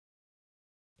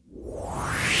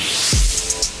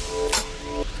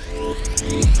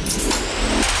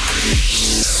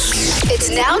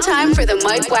now time for the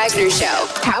Mike Wagner Show,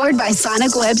 powered by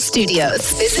Sonic Web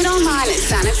Studios. Visit online at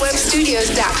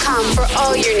sonicwebstudios.com for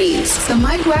all your needs. The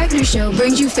Mike Wagner Show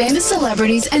brings you famous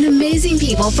celebrities and amazing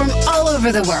people from all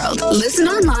over the world. Listen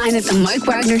online at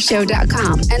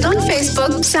themikewagnershow.com and on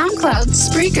Facebook, SoundCloud,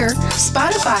 Spreaker,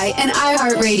 Spotify, and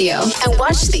iHeartRadio. And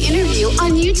watch the interview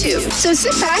on YouTube. So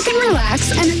sit back and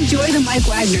relax and enjoy the Mike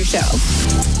Wagner Show.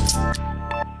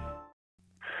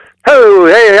 Hello,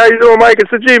 hey, how you doing, Mike?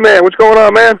 It's the G-Man. What's going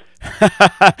on, man?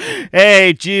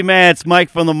 Hey, G-Man, it's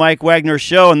Mike from the Mike Wagner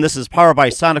Show, and this is powered by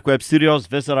Sonic Web Studios.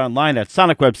 Visit online at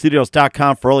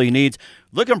sonicwebstudios.com for all your needs.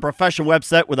 Looking for a professional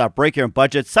website without breaking your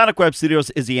budget? Sonic Web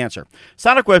Studios is the answer.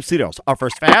 Sonic Web Studios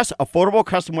offers fast, affordable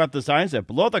custom web designs that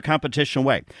blow the competition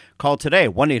away. Call today,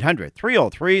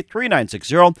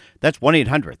 1-800-303-3960. That's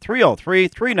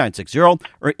 1-800-303-3960.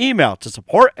 Or email to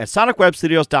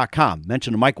support@sonicwebstudios.com.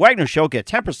 Mention the Mike Wagner Show. Get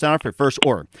 10% off your first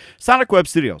order. Sonic Web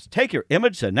Studios. Take your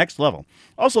image to the next level.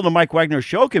 Also, the Mike Wagner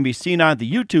Show can be seen on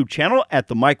the YouTube channel at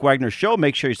the Mike Wagner Show.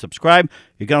 Make sure you subscribe.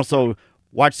 You can also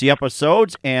watch the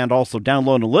episodes and also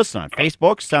download and listen on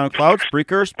Facebook, SoundCloud,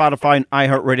 Spreaker, Spotify, and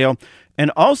iHeartRadio.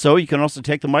 And also, you can also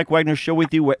take the Mike Wagner Show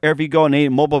with you wherever you go on any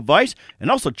mobile device.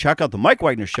 And also check out the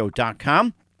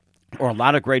MikeWagnerShow.com for a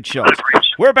lot of great shows.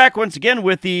 We're back once again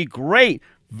with the great,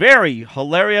 very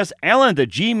hilarious Allan the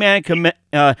G-Man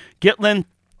Gitlin,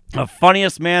 the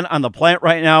funniest man on the planet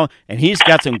right now. And he's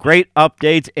got some great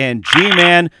updates. And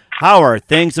G-Man, how are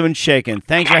things been shaking?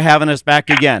 Thanks for having us back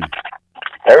again.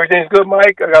 Everything's good,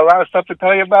 Mike. I got a lot of stuff to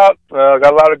tell you about.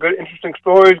 Got a lot of good, interesting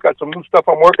stories. Got some new stuff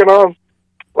I'm working on.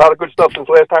 A lot of good stuff since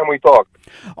last time we talked.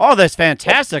 Oh, that's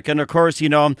fantastic. And, of course,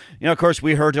 of course,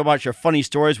 we heard about your funny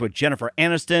stories with Jennifer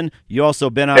Aniston. You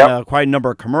also been on quite a number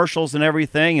of commercials and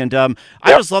everything. And I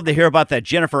just love to hear about that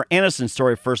Jennifer Aniston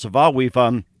story, first of all.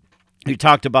 You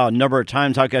talked about a number of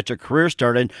times how you got your career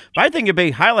started, but I think a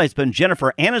big highlight's been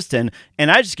Jennifer Aniston, and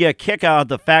I just get a kick out of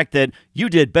the fact that you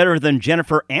did better than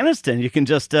Jennifer Aniston. You can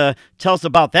just tell us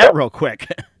about that real quick.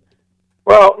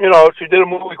 Well, she did a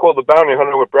movie called The Bounty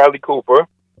Hunter with Bradley Cooper,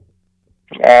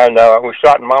 and it was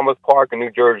shot in Monmouth Park in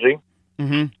New Jersey,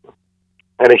 and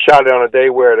they shot it on a day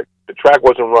where the track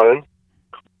wasn't running,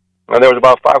 and there was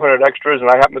about 500 extras, and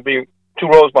I happened to be 2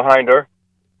 rows behind her.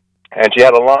 And she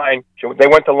had a line. They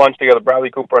went to lunch together, Bradley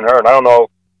Cooper and her. And I don't know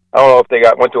if they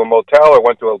went to a motel or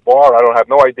went to a bar. I have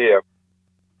no idea.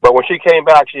 But when she came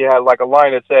back, she had like a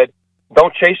line that said,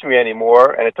 "Don't chase me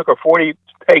anymore." And it took her 40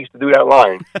 takes to do that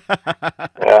line.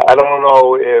 I don't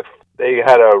know if they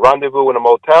had a rendezvous in a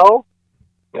motel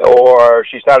or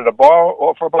she sat at a bar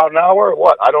for about an hour or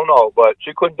what. I don't know. But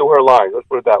she couldn't do her line. Let's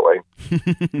put it that way.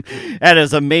 That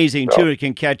is amazing, too. You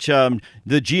can catch the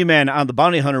G-Man on the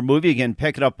Bounty Hunter movie. You can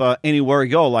pick it up anywhere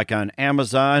you go, like on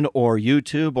Amazon or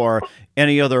YouTube or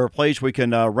any other place where you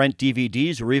can rent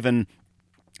DVDs or even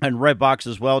on Redbox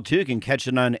as well, too. You can catch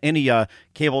it on any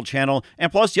cable channel. And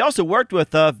plus, you also worked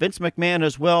with Vince McMahon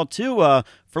as well, too,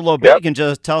 for a little bit. You can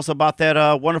just tell us about that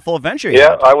wonderful adventure you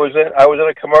had. I was in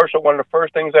a commercial. One of the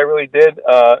first things I really did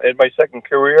in my second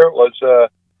career was I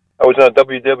was in a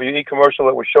WWE commercial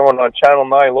that was shown on Channel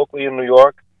 9 locally in New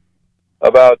York.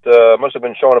 Must have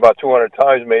been shown about 200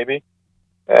 times maybe.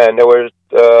 And it was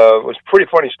a pretty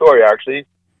funny story, actually.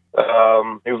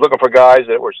 He was looking for guys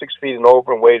that were 6 feet and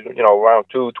over and weighed, around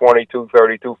 220,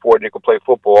 230, 240. They could play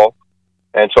football.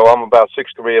 And so I'm about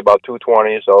 6'3", about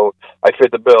 220, so I fit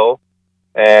the bill.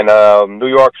 And New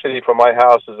York City from my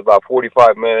house is about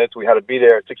 45 minutes. We had to be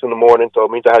there at 6 in the morning, so it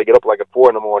means I had to get up like at 4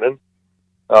 in the morning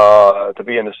to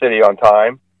be in the city on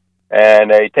time.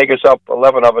 And they take us up,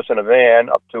 11 of us in a van,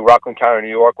 up to Rockland County, New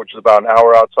York, which is about an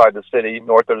hour outside the city,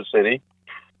 north of the city.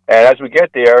 And as we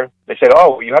get there, they said,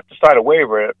 "Oh, you have to sign a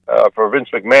waiver for Vince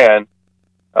McMahon."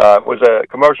 It was a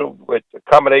commercial with a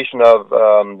combination of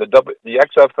the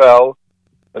XFL,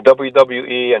 the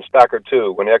WWE, and Stacker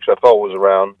 2 when the XFL was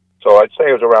around. So I'd say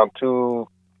it was around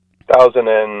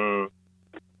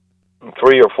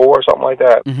 2003 or 4, something like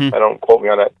that. I don't quote me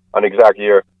on the exact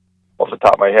year off the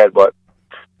top of my head, but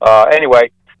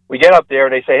anyway, we get up there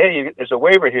and they say, "Hey, there's a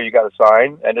waiver here you got to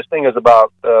sign," and this thing is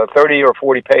about 30 or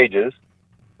 40 pages,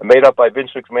 made up by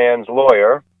Vince McMahon's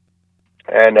lawyer,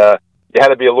 and you had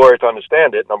to be a lawyer to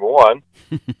understand it. Number one,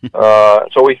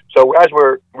 so as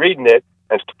we're reading it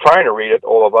and trying to read it,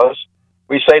 all of us,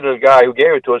 we say to the guy who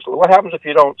gave it to us, "What happens if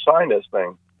you don't sign this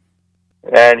thing?"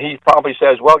 And he probably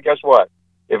says, "Well, guess what?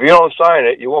 If you don't sign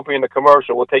it, you won't be in the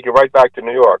commercial. We'll take you right back to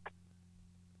New York."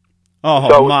 Oh,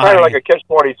 so it's kind of like a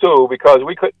catch-22 because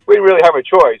we didn't really have a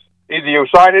choice. Either you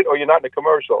sign it or you're not in the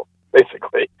commercial,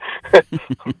 basically.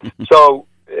 So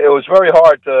it was very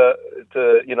hard to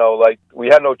we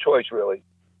had no choice really.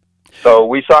 So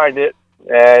we signed it.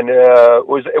 and it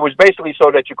was basically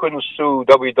so that you couldn't sue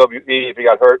WWE if you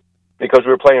got hurt, because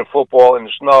we were playing football in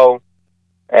the snow,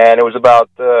 and it was about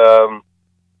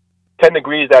 10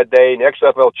 degrees that day, and the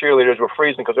XFL cheerleaders were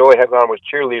freezing because they all they had on was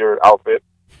cheerleader outfit.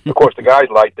 Of course, the guys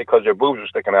liked it because their boobs were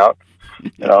sticking out,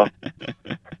 you know.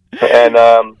 And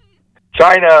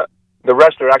China, the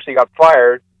wrestler, actually got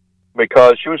fired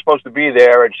because she was supposed to be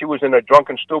there, and she was in a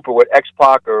drunken stupor with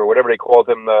X-Pac, or whatever they called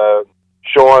him,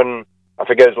 Sean, I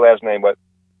forget his last name, but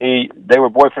they were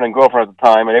boyfriend and girlfriend at the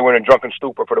time, and they were in a drunken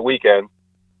stupor for the weekend.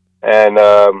 And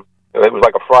it was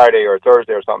like a Friday or a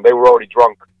Thursday or something. They were already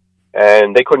drunk,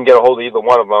 and they couldn't get a hold of either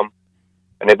one of them.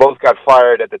 And they both got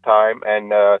fired at the time,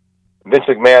 and Vince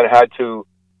McMahon had to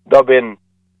dub in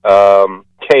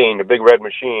Kane, the Big Red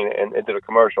Machine, into the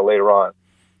commercial later on.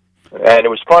 And it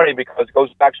was funny because it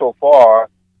goes back so far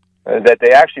that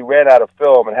they actually ran out of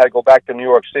film and had to go back to New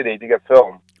York City to get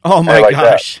film. Oh, my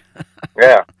gosh.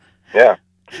 Yeah.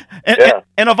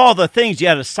 And of all the things, you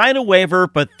had to sign a waiver,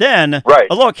 but then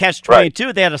a little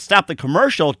catch-22, they had to stop the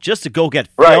commercial just to go get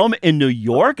film in New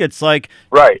York. It's like,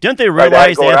 didn't they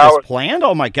realize they had this planned?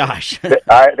 Oh, my gosh. They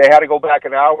had to go back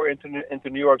an hour into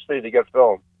New York City to get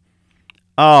film.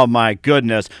 Oh, my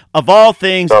goodness. Of all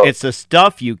things, it's the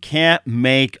stuff you can't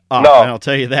make up. No, I'll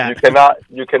tell you that.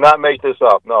 You cannot make this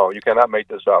up. No, you cannot make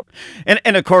this up.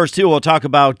 And of course, too, we'll talk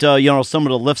about, some of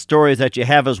the lift stories that you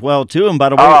have as well, too. And by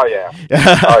the way... Oh, yeah.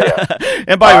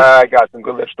 And I got some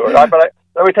good lift stories. But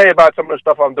let me tell you about some of the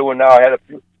stuff I'm doing now. I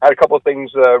had a couple of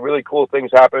things, really cool things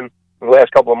happen in the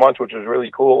last couple of months, which is really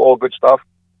cool, all good stuff.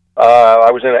 I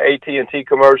was in an AT&T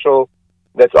commercial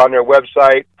that's on their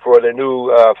website for their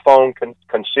new phone,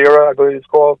 Consira, I believe it's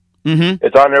called. Mm-hmm.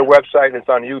 It's on their website and it's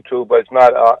on YouTube, but it's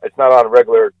not on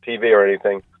regular TV or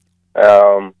anything.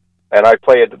 And I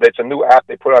play it. It's a new app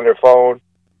they put on their phone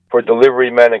for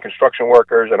delivery men and construction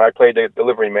workers, and I played the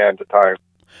delivery man at the time.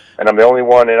 And I'm the only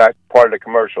one in that part of the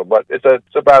commercial. But it's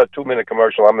about a 2-minute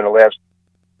commercial. I'm in the last,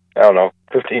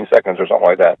 15 seconds or something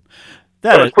like that.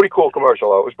 It was a pretty cool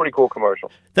commercial, though. It was a pretty cool commercial.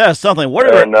 That is something. Go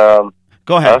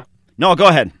ahead. Huh? No, go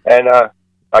ahead. And I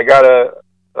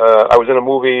was in a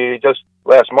movie just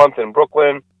last month in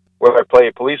Brooklyn where I play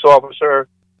a police officer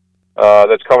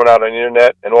that's coming out on the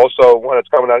internet, and also one that's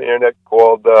coming out on the internet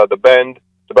called The Bend.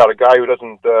 It's about a guy who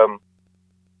doesn't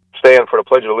stand for the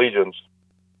Pledge of Allegiance.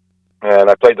 And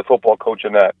I played the football coach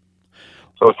in that.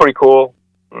 So it's pretty cool.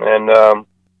 And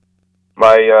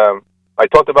I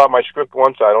talked about my script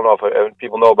once. I don't know if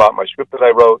people know about my script that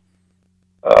I wrote.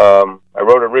 I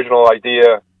wrote an original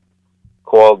idea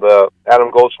called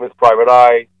Adam Goldsmith Private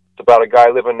Eye. It's about a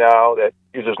guy living now that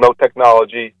uses no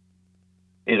technology.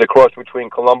 He's a cross between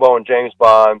Columbo and James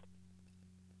Bond.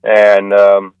 And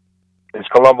it's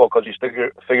Columbo because he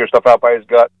figures stuff out by his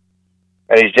gut.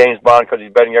 And he's James Bond because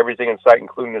he's betting everything in sight,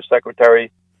 including his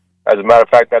secretary. As a matter of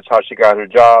fact, that's how she got her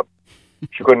job.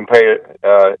 She couldn't pay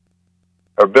her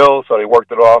bill, so they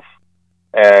worked it off.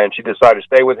 And she decided to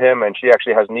stay with him, and she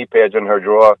actually has knee pads in her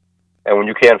drawer. And when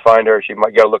you can't find her, she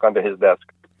might get a look under his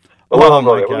desk. But we'll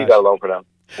leave that alone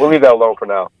for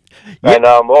now. Yeah. And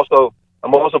I'm also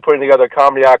putting together a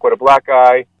comedy act with a black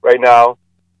guy right now.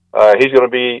 He's going to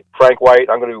be Frank White.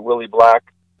 I'm going to be Willie Black.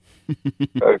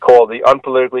 Called the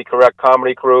Unpolitically Correct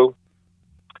Comedy Crew.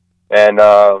 And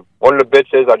one of the bits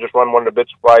is, I just run one of the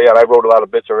bits by you, and I wrote a lot of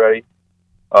bits already.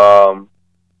 That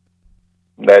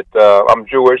I'm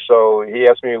Jewish, so he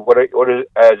asked me, what is,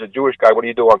 as a Jewish guy, what do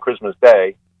you do on Christmas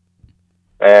Day?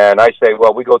 And I say,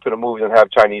 well, we go to the movies and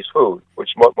have Chinese food, which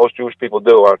most Jewish people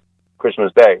do on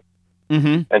Christmas Day.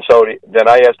 Mm-hmm. And so then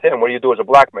I asked him, what do you do as a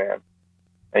black man?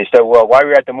 And he said, well, while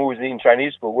we're at the movies eating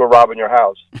Chinese food, we're robbing your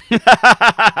house.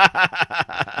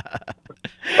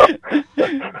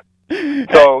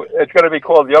 So it's going to be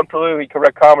called the Unpolitically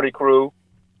Correct Comedy Crew.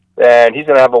 And he's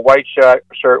going to have a white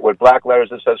shirt with black letters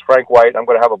that says Frank White. I'm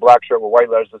going to have a black shirt with white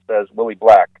letters that says Willie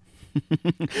Black.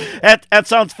 That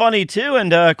sounds funny too,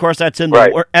 and of course that's in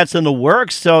the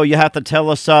works. So you have to tell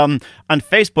us on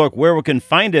Facebook where we can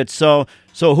find it. So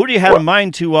who do you have in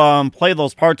mind to play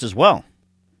those parts as well?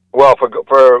 Well,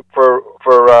 for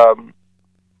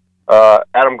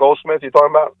Adam Goldsmith, you're talking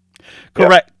about?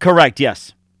 Correct.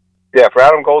 Yes. Yeah, for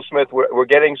Adam Goldsmith, we're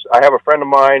getting. I have a friend of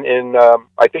mine in.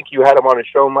 I think you had him on a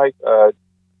show, Mike.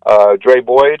 Dre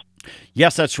Boyd.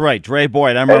 Yes, that's right, Dre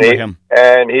Boyd. I remember him.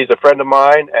 And he's a friend of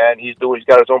mine, and he's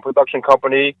got his own production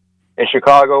company in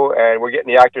Chicago, and we're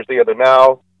getting the actors together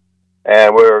now,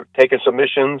 and we're taking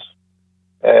submissions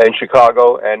in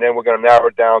Chicago, and then we're going to narrow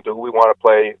it down to who we want to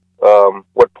play,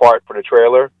 what part for the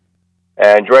trailer.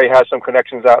 And Dre has some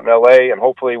connections out in L.A., and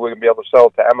hopefully we're going to be able to sell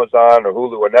it to Amazon or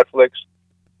Hulu or Netflix,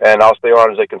 and I'll stay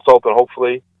on as a consultant,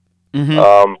 hopefully.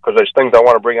 because there's things I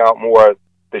want to bring out more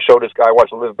to show this guy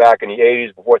wants to live back in the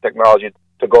 80s before technology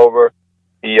took over.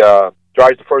 He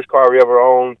drives the first car he ever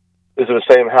owned, lives in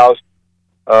the same house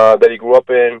that he grew up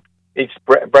in, eats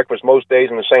breakfast most days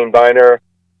in the same diner.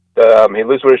 He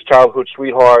lives with his childhood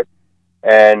sweetheart,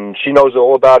 and she knows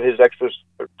all about his extra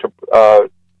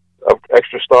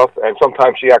stuff, and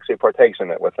sometimes she actually partakes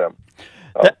in it with him.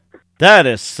 That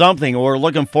is something. We're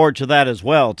looking forward to that as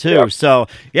well, too. Yeah. So,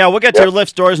 we'll get to your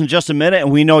lift stories in just a minute,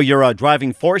 and we know you're a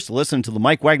driving force to listen to the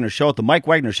Mike Wagner Show at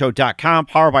themikewagnershow.com,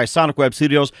 powered by Sonic Web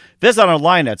Studios. Visit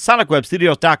online at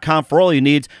sonicwebstudios.com for all your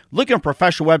needs. Look at a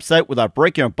professional website without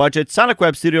breaking your budget. Sonic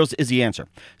Web Studios is the answer.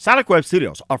 Sonic Web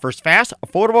Studios offers fast,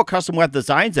 affordable custom web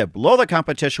designs that blow the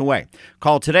competition away.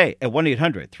 Call today at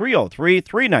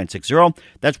 1-800-303-3960.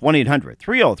 That's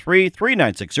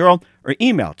 1-800-303-3960. Or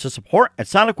email to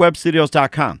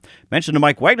support@sonicwebstudios.com. Mention the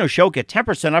Mike Wagner Show. Get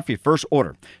 10% off your first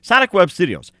order. Sonic Web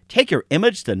Studios. Take your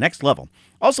image to the next level.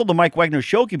 Also, the Mike Wagner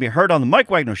Show can be heard on the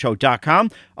MikeWagnerShow.com.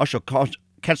 Also,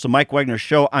 catch the Mike Wagner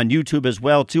Show on YouTube as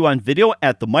well, too, on video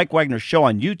at the Mike Wagner Show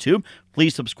on YouTube.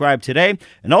 Please subscribe today.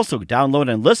 And also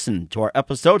download and listen to our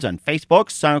episodes on Facebook,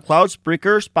 SoundCloud,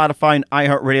 Spreaker, Spotify, and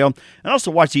iHeartRadio. And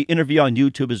also watch the interview on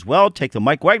YouTube as well. Take the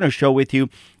Mike Wagner Show with you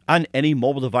on any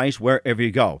mobile device wherever you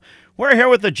go. We're here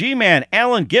with the G-Man,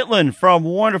 Allan Gitlin from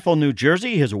wonderful New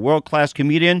Jersey. He's a world-class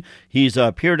comedian. He's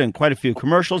appeared in quite a few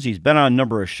commercials. He's been on a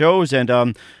number of shows and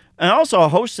also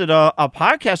hosted a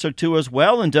podcast or two as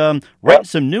well, and writing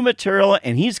some new material.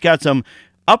 And he's got some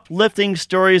uplifting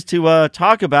stories to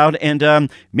talk about. And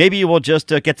maybe we'll just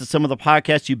get to some of the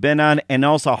podcasts you've been on and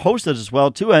also hosted as well,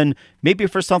 too, and maybe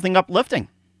for something uplifting.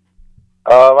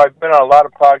 I've been on a lot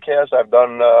of podcasts. I've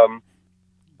done...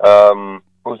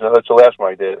 that's the last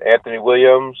one I did. Anthony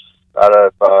Williams out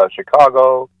of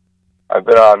Chicago. I've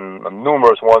been on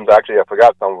numerous ones. Actually, I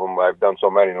forgot some of them. I've done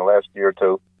so many in the last year or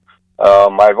two.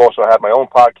 I've also had my own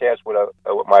podcast with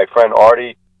my friend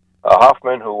Artie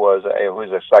Hoffman, who's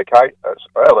a psychic.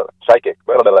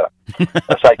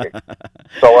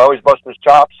 So I always bust his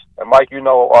chops. And Mike, you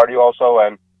know Artie also,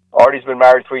 and Artie's been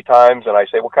married 3 times. And I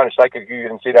say, what kind of psychic you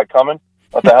didn't see that coming?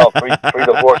 What the hell? 3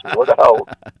 divorces. What the hell?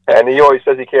 And he always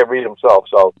says he can't read himself.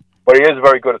 So, but he is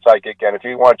very good at psychic. And if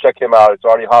you want to check him out, it's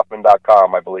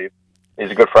artiehoffman.com, I believe. He's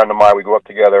a good friend of mine. We grew up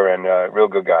together, and a real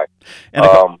good guy.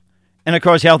 And of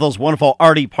course, you have those wonderful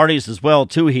Artie parties as well,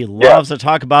 too. He loves to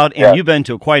talk about, and you've been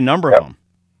to quite a number of them.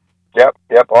 Yep.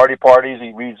 Artie parties.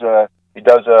 He reads. He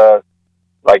does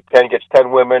gets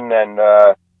 10 women, and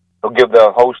he'll give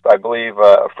the host, I believe,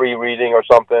 a free reading or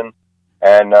something.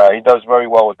 And he does very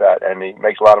well with that, and he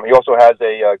makes a lot of. He also has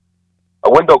a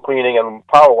window cleaning and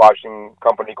power washing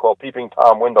company called Peeping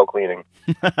Tom Window Cleaning.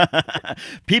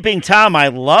 Peeping Tom, I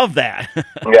love that.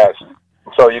 Yes,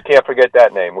 so you can't forget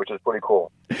that name, which is pretty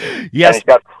cool. Yes,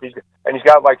 and he's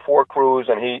got like 4 crews,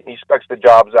 and he specs the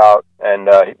jobs out, and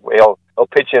he'll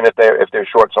pitch in if they're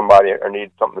short somebody or need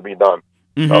something to be done.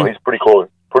 Mm-hmm. So he's pretty cool,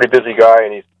 pretty busy guy,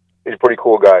 and he's a pretty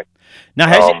cool guy. Now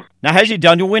has he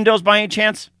done your windows by any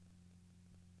chance?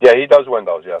 Yeah, he does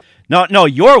windows, yes. No,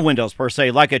 your windows per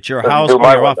se, like at your house or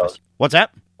your office. What's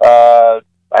that? I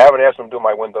haven't asked him to do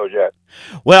my windows yet.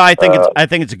 Well, I think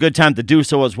it's a good time to do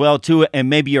so as well too,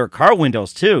 and maybe your car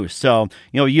windows too. So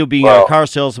you being a car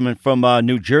salesman from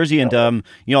New Jersey, and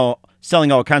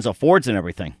selling all kinds of Fords and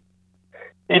everything.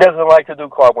 He doesn't like to do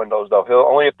car windows though. He'll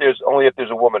only if there's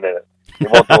a woman in it. He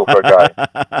won't do it for a guy.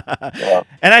 Yeah.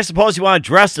 And I suppose you want to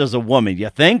dress as a woman, you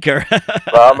think? Or No,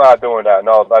 I'm not doing that.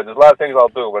 No, there's a lot of things I'll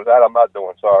do, but that I'm not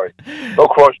doing. Sorry. No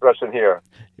cross-dressing here.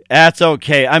 That's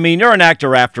okay. I mean, you're an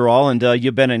actor after all, and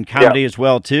you've been in comedy as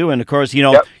well, too. And, of course,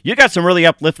 you got some really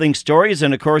uplifting stories,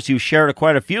 and, of course, you shared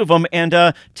quite a few of them. And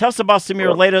tell us about some of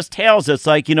your latest tales. It's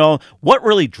like, what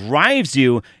really drives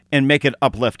you and make it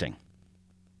uplifting?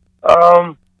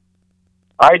 I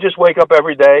just wake up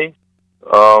every day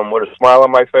with a smile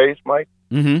on my face, Mike.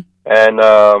 Mm-hmm. And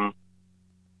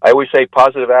I always say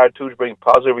positive attitudes bring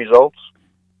positive results.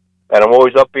 And I'm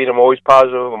always upbeat. I'm always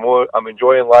positive. I'm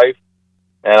enjoying life.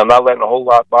 And I'm not letting a whole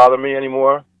lot bother me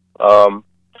anymore. I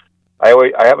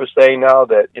have a saying now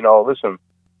that, listen,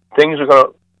 things are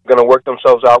gonna work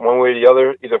themselves out one way or the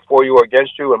other, either for you or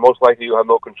against you, and most likely you have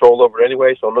no control over it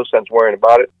anyway, so no sense worrying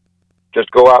about it.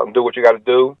 Just go out and do what you got to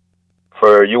do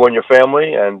for you and your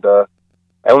family. And I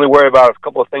only worry about a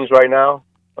couple of things right now.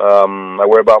 I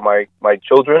worry about my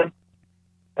children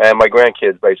and my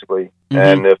grandkids, basically. Mm-hmm.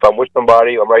 And if I'm with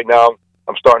somebody, right now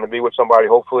I'm starting to be with somebody.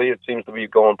 Hopefully, it seems to be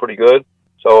going pretty good.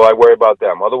 So I worry about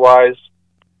them. Otherwise,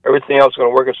 everything else is going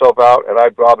to work itself out, and I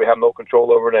probably have no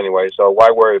control over it anyway. So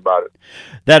why worry about it?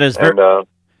 That is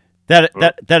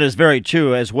That is very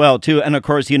true as well too. And of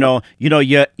course, you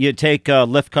take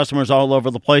Lyft customers all over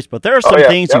the place, but there are some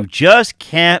things you just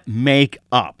can't make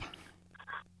up.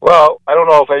 Well, I don't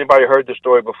know if anybody heard this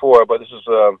story before, but this is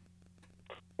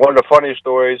one of the funniest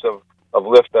stories of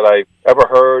Lyft that I've ever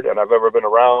heard and I've ever been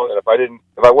around. And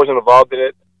if I wasn't involved in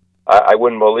it, I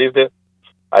wouldn't believe it.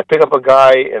 I pick up a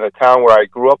guy in a town where I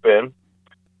grew up in,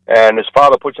 and his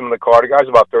father puts him in the car. The guy's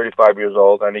about 35 years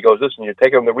old, and he goes, "Listen, you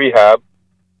take him to rehab,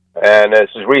 and this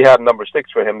is rehab number 6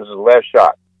 for him. This is the last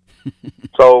shot."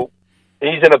 So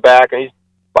he's in the back, and he's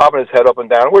bobbing his head up and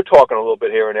down. We're talking a little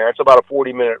bit here and there. It's about a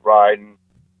 40-minute ride, and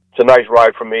it's a nice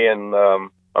ride for me, and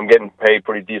I'm getting paid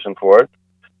pretty decent for it.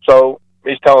 So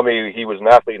he's telling me he was an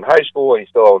athlete in high school, and he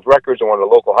still owns records in one of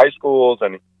the local high schools,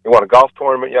 and he won a golf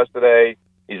tournament yesterday.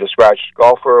 He's a scratch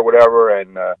golfer or whatever,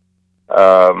 and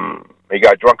he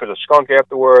got drunk as a skunk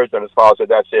afterwards, and his father said,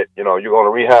 "That's it. You're going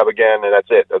to rehab again, and that's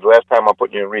it. That's the last time I'm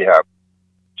putting you in rehab."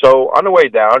 So on the way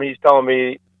down, he's telling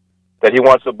me that he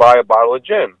wants to buy a bottle of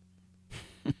gin.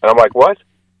 And I'm like, "What?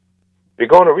 You're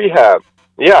going to rehab?"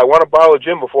 "Yeah, I want a bottle of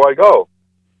gin before I go."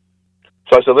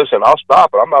 So I said, "Listen, I'll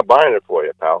stop, but I'm not buying it for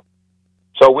you, pal."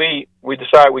 So we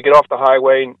decide, we get off the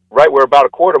highway, right, we're about a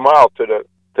quarter mile to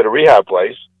the rehab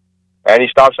place, and he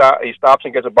stops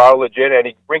and gets a bottle of gin, and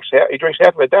he drinks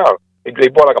half of it down. They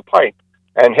bought like a pint,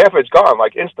 and half of it's gone,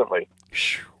 like instantly.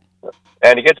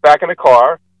 And he gets back in the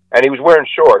car, and he was wearing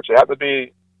shorts. It happened to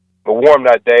be warm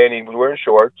that day, and he was wearing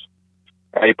shorts,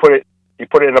 and he put it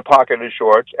in the pocket of his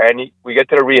shorts, and we get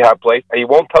to the rehab place, and he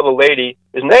won't tell the lady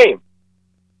his name.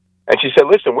 And she said,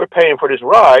 "Listen, we're paying for this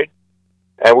ride,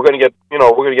 and we're going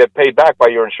to get paid back by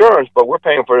your insurance, but we're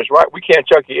paying for this ride. We can't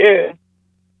check you in.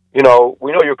 We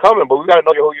know you're coming, but we got to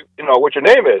know what your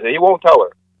name is." And he won't tell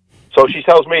her. So she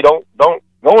tells me, don't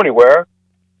go anywhere,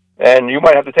 and you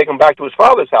might have to take him back to his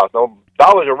father's house. Now,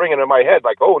 dollars are ringing in my head,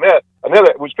 like, oh,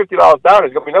 another, it was $50 down,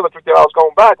 there's going to be another $50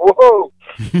 going back. Whoa!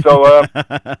 So,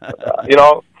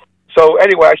 so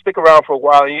anyway, I stick around for a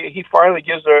while. He finally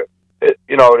gives her,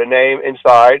 the name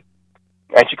inside,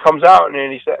 and she comes out,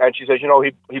 and she says,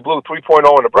 he blew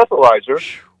 3.0 in the breathalyzer.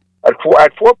 At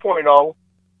 4.0,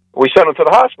 we sent him to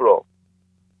the hospital.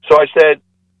 So I said,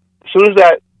 as soon as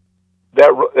that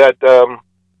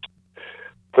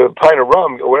the pint of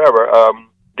rum or whatever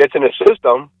gets in his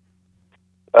system,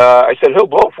 I said, he'll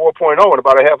blow 4.0 in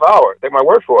about a half hour. Take my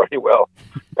word for it, he will.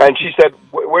 And she said,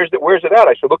 where's it at?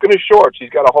 I said, look in his shorts. He's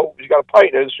got a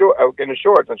pint in his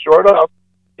shorts. And sure enough,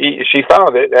 she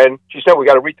found it, and she said, we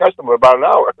got to retest him in about an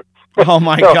hour. Oh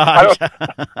my gosh.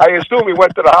 I assume he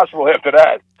went to the hospital after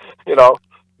that,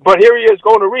 But here he is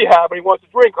going to rehab, and he wants to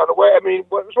drink on the way. I mean,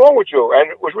 what's wrong with you? And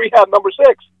it was rehab number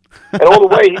 6. And all the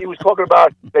way he was talking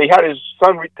about that he had his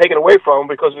son taken away from him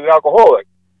because he's an alcoholic.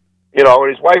 And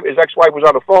his ex-wife was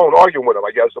on the phone arguing with him,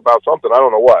 I guess, about something. I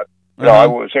don't know what. I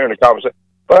was hearing the conversation.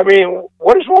 But I mean,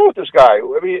 what is wrong with this guy?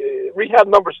 I mean, rehab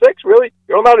number 6, really?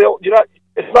 You're not.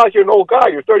 It's not like you're an old guy.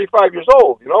 You're 35 years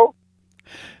old.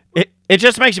 It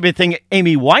just makes me think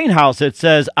Amy Winehouse. It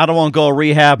says, "I don't want to go to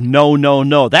rehab. No, no,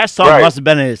 no." That song must have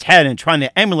been in his head and trying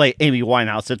to emulate Amy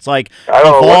Winehouse. It's like,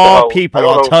 of all people,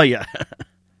 I'll tell you.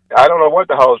 I don't know what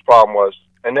the hell his problem was.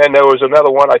 And then there was another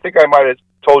one. I think I might have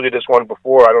told you this one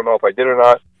before. I don't know if I did or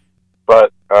not.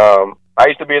 But I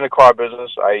used to be in the car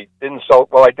business. I didn't sell.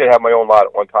 Well, I did have my own lot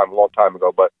at one time, a long time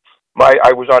ago. But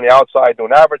I was on the outside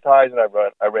doing advertising.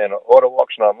 I ran an auto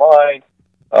auction online.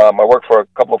 I worked for a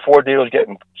couple of Ford dealers,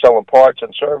 selling parts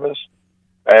and service.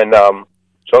 And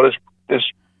so this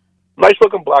nice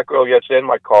looking black girl gets in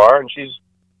my car, and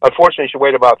unfortunately she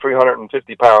weighed about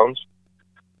 350 pounds,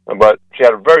 but she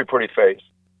had a very pretty face.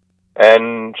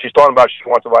 And she's talking about she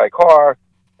wants to buy a car,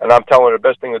 and I'm telling her the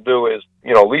best thing to do is,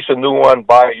 lease a new one,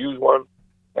 buy a used one.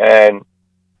 And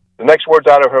the next words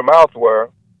out of her mouth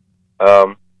were,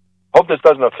 "Hope this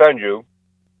doesn't offend you,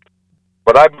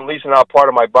 but I've been leasing out part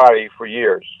of my body for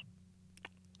years."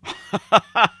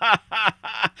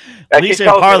 Leasing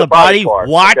part of the body? Part,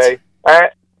 what? Okay?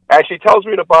 And she tells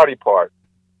me the body part.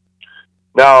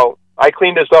 Now, I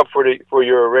cleaned this up for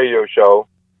your radio show.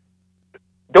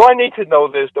 Do I need to know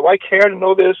this? Do I care to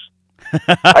know this?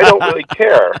 I don't really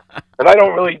care, and I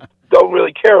don't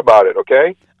really care about it.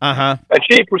 Okay. Uh-huh. And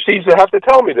she proceeds to have to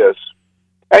tell me this,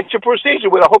 and she proceeds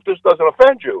with, "I hope this doesn't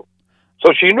offend you."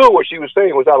 So she knew what she was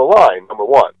saying was out of line, number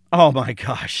one. Oh, my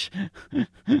gosh.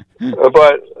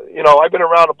 But, I've been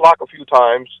around the block a few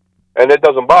times, and it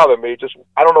doesn't bother me. Just,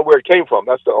 I don't know where it came from.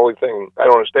 That's the only thing I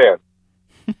don't understand.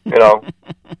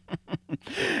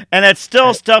 And it's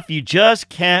still stuff you just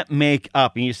can't make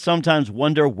up. And you sometimes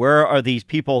wonder, where are these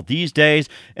people these days?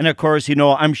 And of course,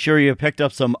 I'm sure you picked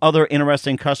up some other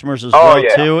interesting customers as well,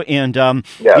 yeah. too. And,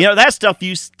 Yes. that stuff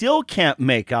you still can't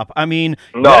make up. I mean,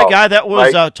 you No. had a guy that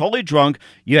was Right. totally drunk.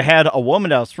 You had a woman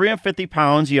that was 350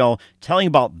 pounds, telling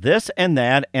about this and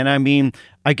that. And I mean,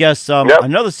 I guess Yep.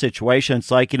 another situation,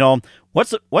 it's like,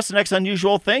 what's the next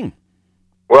unusual thing?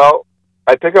 Well,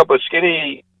 I pick up a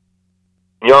skinny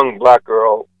young black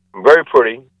girl, very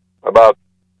pretty,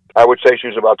 I would say she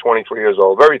was about 23 years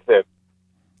old, very thin.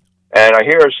 And I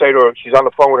hear her say to her, she's on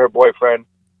the phone with her boyfriend,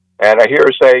 and I hear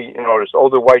her say, this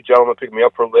older white gentleman picked me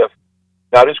up for a lift.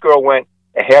 Now, this girl went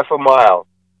a half a mile.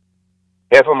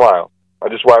 You're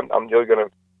going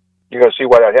to see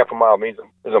why that half a mile means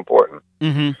is important.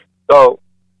 Mm-hmm. So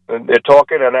they're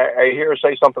talking, and I hear her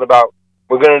say something about,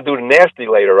 we're going to do the nasty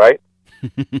later, right?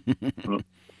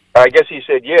 I guess he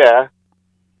said, yeah.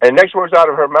 And next words out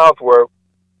of her mouth were,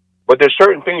 but there's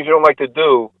certain things you don't like to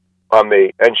do on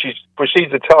me. And she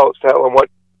proceeds to tell him what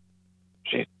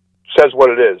she says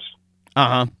what it is.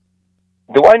 Uh-huh.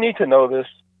 Do I need to know this?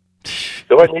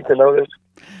 You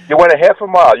went a half a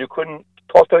mile. You couldn't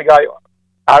talk to the guy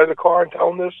out of the car and tell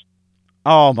him this?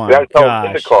 Oh, my You had to tell him gosh.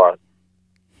 in the car.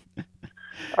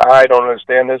 I don't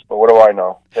understand this, but what do I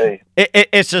know? Hey.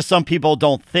 It's just some people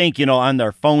don't think, on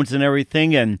their phones and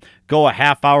everything, and go a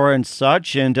half hour and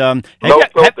such. And No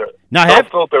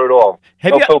filter at all.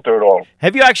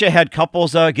 Have you actually had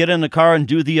couples get in the car and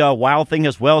do the wow thing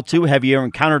as well too? Have you ever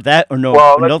encounred that, or no?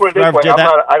 Well, no let's put it this driver way. did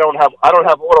that? I don't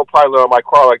have autopilot on my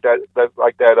car like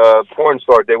that porn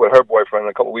star did with her boyfriend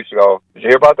a couple weeks ago. Did you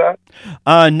hear about that?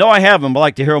 No, I haven't. But I'd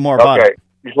like to hear more about it.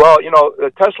 Okay. Well,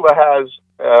 Tesla has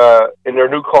in their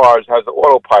new cars has the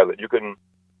autopilot. You're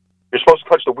supposed to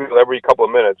touch the wheel every couple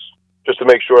of minutes just to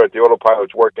make sure that the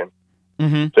autopilot's working.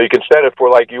 Mm-hmm. So you can set it for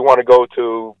you want to go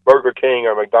to Burger King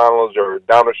or McDonald's or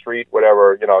down the street,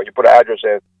 whatever. You put an address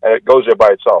in and it goes there by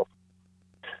itself.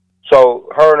 So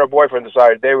her and her boyfriend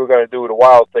decided they were going to do the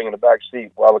wild thing in the back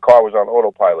seat while the car was on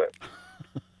autopilot.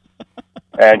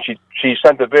 And she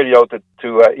sent the video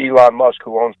to Elon Musk,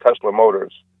 who owns Tesla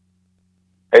Motors.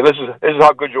 Hey, this is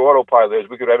how good your autopilot is.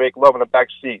 We could make love in the back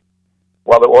seat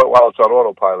while it's on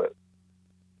autopilot.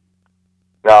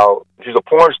 Now, she's a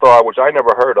porn star, which I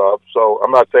never heard of, so I'm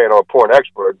not saying I'm a porn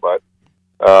expert, but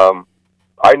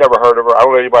I never heard of her. I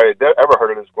don't know anybody that ever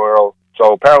heard of this girl.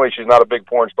 So apparently she's not a big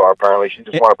porn star. Apparently she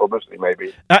just wanted publicity,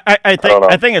 maybe. I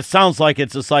think it sounds like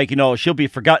it's just like, she'll be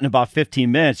forgotten about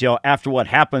 15 minutes, after what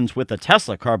happens with the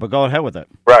Tesla car, but go ahead with it.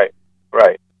 Right.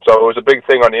 So it was a big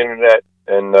thing on the internet,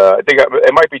 and I think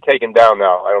it might be taken down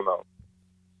now. I don't know.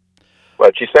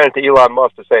 But she sent it to Elon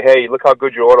Musk to say, hey, look how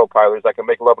good your autopilot is. I can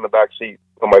make love in the back seat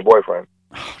with my boyfriend.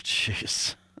 Oh,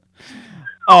 jeez.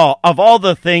 Oh, of all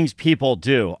the things people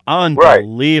do,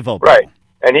 unbelievable. Right.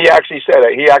 And he actually said,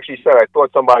 I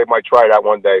thought somebody might try that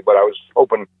one day, but I was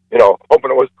hoping it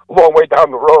was a long way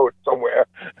down the road somewhere.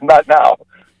 Not now.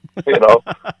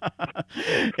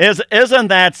 Isn't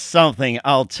that something?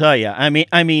 I'll tell you. I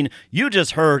mean, you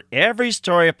just heard every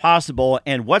story possible,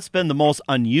 and what's been the most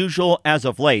unusual as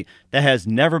of late that has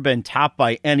never been topped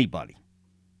by anybody?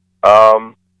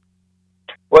 Well,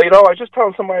 I was just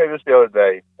telling somebody this the other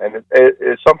day, and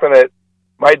it's something that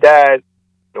my dad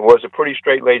was a pretty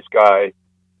straight-laced guy,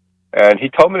 and he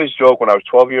told me this joke when I was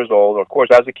 12 years old. Of course,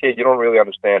 as a kid, you don't really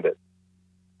understand it.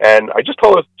 And I just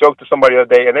told this joke to somebody the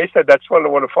other day, and they said that's one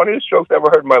of the funniest jokes I ever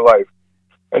heard in my life.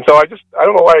 And so I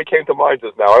don't know why it came to mind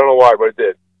just now. I don't know why, but it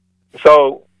did.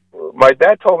 So my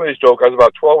dad told me this joke. I was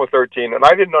about 12 or 13, and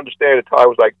I didn't understand it until I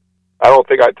was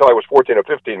until I was 14 or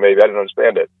 15 maybe. I didn't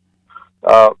understand it.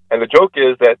 And the joke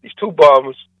is that these two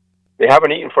bums, they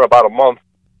haven't eaten for about a month,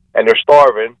 and they're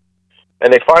starving,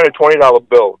 and they find a $20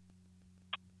 bill.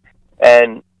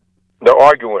 And they're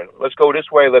arguing. Let's go this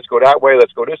way. Let's go that way.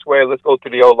 Let's go this way. Let's go to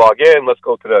the old log in. Let's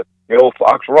go to the old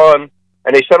Fox Run.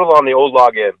 And they settle on the old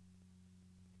log in.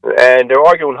 And they're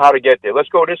arguing how to get there. Let's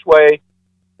go this way.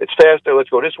 It's faster. Let's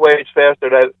go this way. It's faster.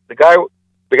 The guy with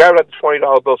the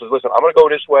 $20 bill says, "Listen, I'm going to go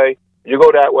this way. You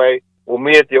go that way. We'll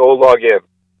meet at the old log in."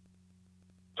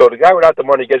 So the guy without the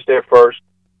money gets there first,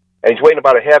 and he's waiting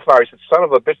about a half hour. He said, "Son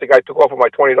of a bitch! The guy took off with my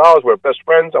 $20. We're best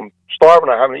friends. I'm starving.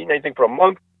 I haven't eaten anything for a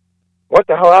month. What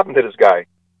the hell happened to this guy?"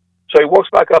 So he walks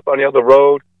back up on the other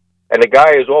road, and the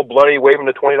guy is all bloody, waving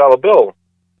the $20 bill.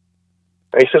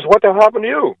 And he says, "What the hell happened to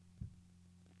you?"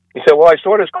 He said, "Well, I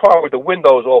saw this car with the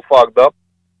windows all fogged up,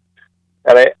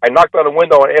 and I knocked on the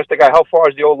window and asked the guy, how far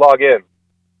is the old log in?"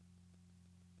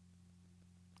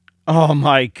 Oh,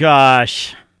 my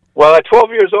gosh. Well, at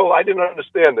 12 years old, I didn't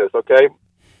understand this, okay?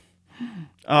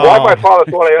 Why my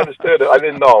father thought I understood it, I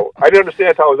didn't know. I didn't understand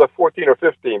until I was like 14 or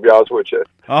 15, to be honest with you.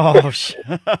 Oh, and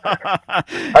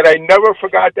I never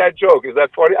forgot that joke. Is that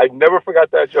funny? I never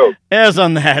forgot that joke.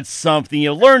 Isn't that something?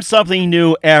 You learn something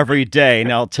new every day,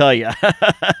 and I'll tell you.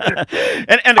 I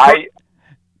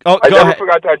never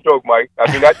forgot that joke, Mike.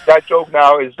 I mean, that joke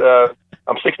now is...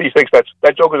 I'm 66.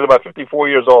 That joke is about 54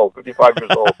 years old, 55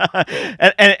 years old.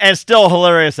 and still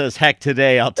hilarious as heck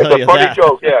today, I'll tell you that. It's a funny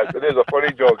joke, yes. It is a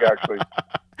funny joke, actually.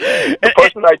 The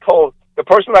person I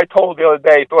told the other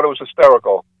day thought it was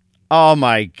hysterical. Oh,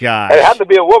 my gosh. And it happened to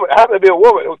be a woman. It happened to be a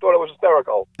woman who thought it was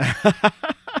hysterical.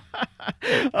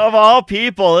 Of all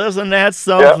people, isn't that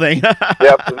something? Yep.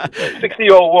 A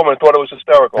 60-year-old woman thought it was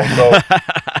hysterical. So.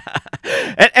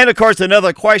 And of course,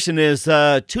 another question is,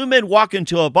 two men walk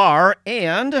into a bar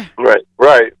and... Right.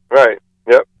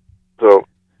 Yep. So,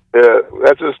 yeah,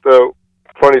 that's just a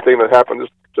funny thing that happened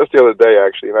just the other day,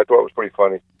 actually, and I thought it was pretty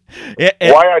funny.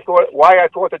 Why I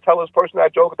thought to tell this person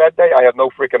that joke that day, I have no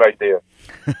freaking idea.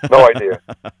 No idea.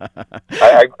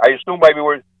 I assume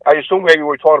maybe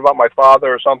we're talking about my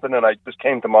father or something, and I just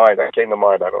came to mind. I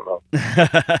don't know.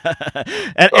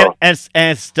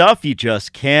 and stuff you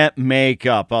just can't make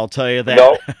up. I'll tell you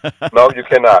that. No, you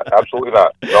cannot. Absolutely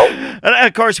not. No. And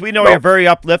of course, we know you're very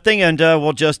uplifting, and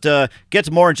we'll just get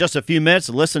to more in just a few minutes.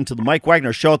 Listen to the Mike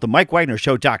Wagner Show at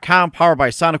themikewagnershow.com, powered by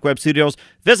Sonic Web Studios.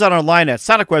 Visit online at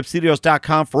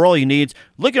sonicwebstudios.com for all your needs.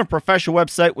 Looking for a professional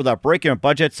website without breaking a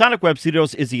budget? Sonic Web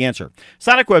Studios is the answer.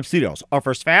 Sonic Web Studios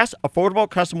offers fast, affordable,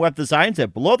 custom web designs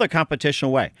that blow the competition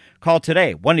away. Call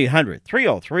today,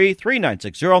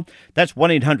 1-800-303-3960. That's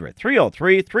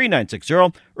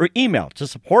 1-800-303-3960. Or email to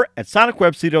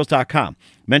support@sonicwebstudios.com.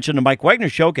 Mention the Mike Wagner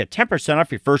Show, get 10%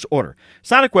 off your first order.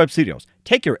 Sonic Web Studios,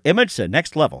 take your image to the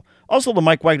next level. Also, the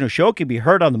Mike Wagner Show can be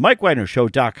heard on the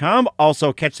MikeWagnerShow.com.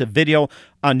 Also, catch the video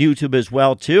on YouTube as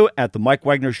well, too, at the Mike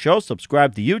Wagner Show.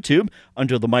 Subscribe to YouTube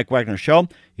under the Mike Wagner Show.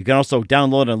 You can also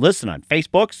download and listen on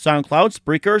Facebook, SoundCloud,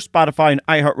 Spreaker, Spotify, and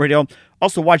iHeartRadio.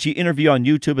 Also, watch the interview on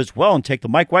YouTube as well and take the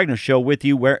Mike Wagner Show with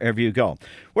you wherever you go.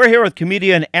 We're here with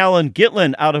comedian Allan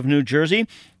Gitlin out of New Jersey,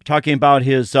 talking about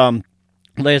his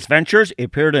latest ventures. He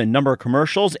appeared in a number of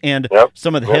commercials and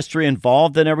some of the history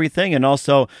involved and everything, and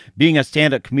also being a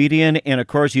stand-up comedian. And, of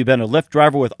course, you've been a Lyft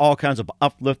driver with all kinds of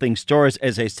uplifting stories,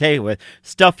 as they say, with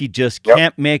stuff you just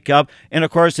can't make up. And, of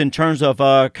course, in terms of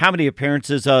comedy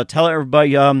appearances, tell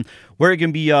everybody where you're going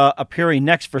to be appearing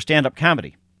next for stand-up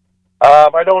comedy.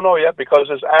 I don't know yet, because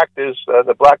this act is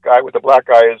the black guy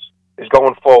is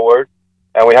going forward,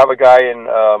 and we have a guy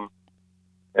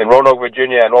in Roanoke,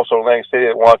 Virginia, and also Atlantic City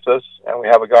that wants us, and we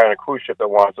have a guy on a cruise ship that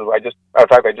wants us.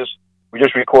 We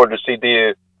just recorded a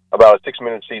CD, about a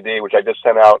 6-minute CD, which I just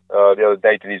sent out the other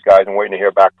day to these guys. I'm waiting to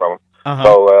hear back from them.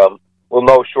 So we'll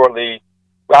know shortly.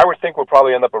 I would think we'll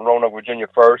probably end up in Roanoke, Virginia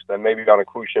first, and maybe on a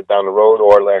cruise ship down the road,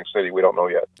 or Atlantic City. We don't know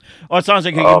yet. Well, it sounds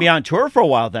like you're going to be on tour for a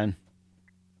while then.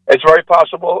 It's very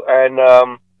possible, and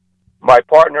my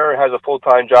partner has a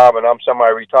full-time job, and I'm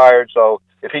semi-retired, so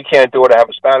if he can't do it, I have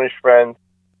a Spanish friend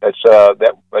that's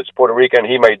Puerto Rican.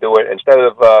 He may do it. Instead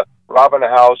of robbing a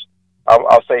house,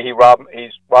 I'll say he's robbing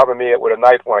me with a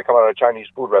knife when I come out of a Chinese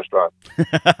food restaurant.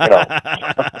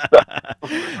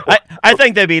 I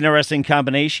think that'd be an interesting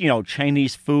combination.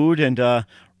 Chinese food and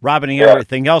robbing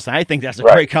everything else. And I think that's a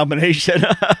great combination.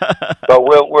 So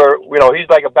he's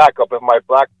like a backup if my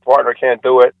black partner can't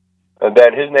do it. And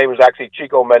then his name is actually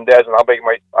Chico Mendez, and I'll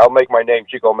make my name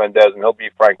Chico Mendez, and he'll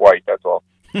be Frank White. That's all.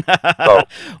 So.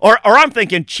 or I'm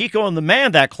thinking Chico and the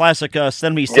Man, that classic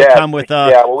 70s sitcom with we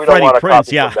don't want to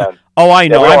copy from them. Oh, I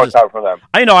know. We don't want to copy from them.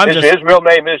 I know. His real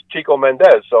name is Chico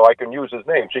Mendez, so I can use his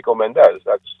name, Chico Mendez.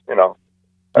 That's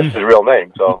his real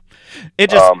name. So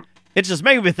it just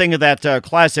made me think of that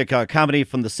classic comedy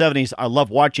from the 70s. I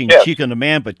love watching Chico and the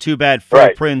Man, but too bad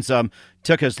Freddie Prinze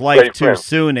took his life too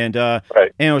soon, and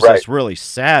it was just really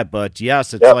sad. But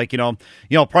yes, it's like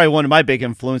probably one of my big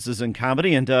influences in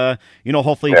comedy, and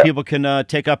hopefully people can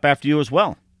take up after you as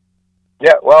well.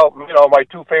 Yeah, well, my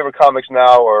two favorite comics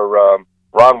now are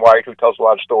Ron White, who tells a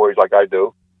lot of stories like I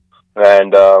do,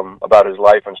 and about his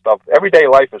life and stuff. Everyday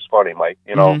life is funny, Mike.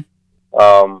 And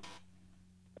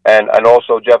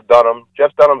also Jeff Dunham.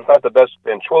 Jeff Dunham's not the best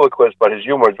ventriloquist, but his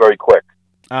humor is very quick.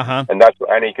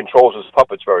 And he controls his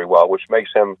puppets very well, which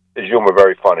makes his humor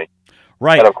very funny.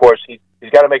 Right. And of course he's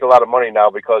got to make a lot of money now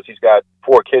because he's got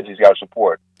 4 kids he's got to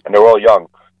support, and they're all young.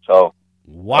 So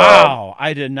wow,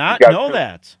 I did not know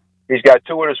that. He's got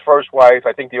 2 with his first wife.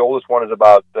 I think the oldest one is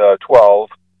about 12,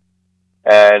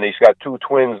 and he's got 2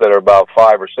 twins that are about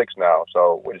 5 or 6 now.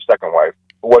 So with his second wife,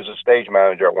 who was a stage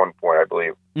manager at one point, I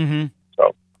believe.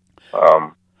 So.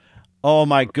 Oh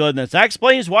my goodness! That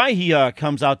explains why he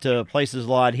comes out to places a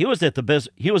lot. He was at the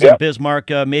in Bismarck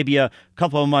maybe a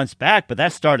couple of months back, but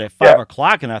that started at 5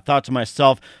 o'clock, and I thought to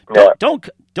myself,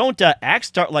 don't acts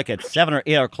start like at 7 or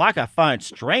 8 o'clock? I find it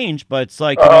strange, but it's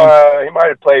like he might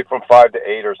have played from 5 to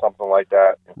 8 or something like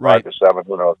that, 5 to 7.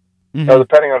 Who knows? Mm-hmm. So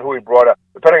depending on who he brought out,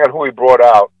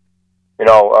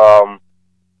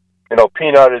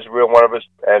 Peanut is one of us,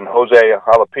 and Jose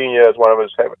Jalapeno is one of us,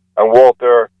 and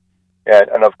Walter.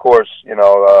 And of course,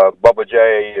 Bubba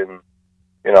J, and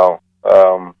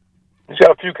he's got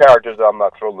a few characters that I'm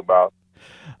not thrilled about,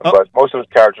 but most of his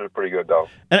characters are pretty good, though.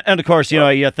 And of course,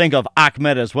 you think of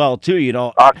Ahmed as well, too.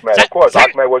 Ahmed, of course,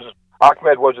 Ahmed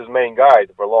was his main guy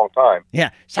for a long time.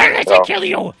 Yeah, silence, I kill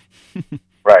you.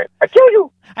 Right, I kill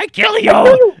you. I kill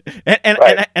you.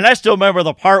 And I still remember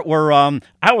the part where I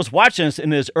was watching this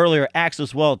in his earlier acts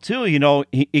as well too. He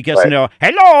gets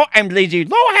hello, I'm Lazy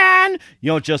Lohan.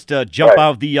 Just jump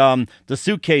out of the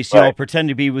suitcase. Pretend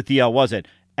to be with the was it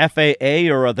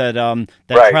FAA or that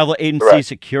travel agency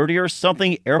security or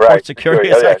something, airport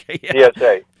security.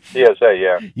 TSA.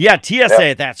 TSA. Yeah, TSA.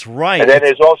 Yeah. That's right. And then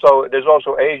there's also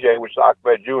AJ, which is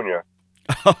Ahmed Jr.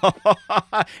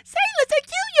 Silence, I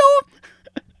kill you.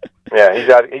 Yeah,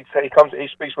 he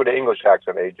speaks with an English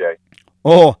accent, AJ.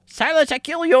 Oh, silence, I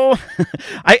kill you.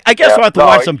 I guess I'll have to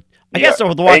watch some. I guess I'll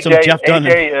have to watch some Jeff Dunn.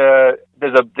 AJ,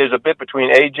 there's a bit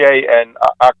between AJ and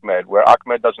Ahmed where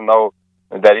Ahmed doesn't know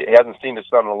that he hasn't seen his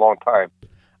son in a long time.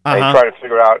 And he's trying to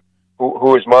figure out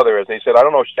who his mother is. And he said, I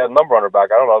don't know. She had a number on her back.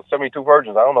 I don't know. 72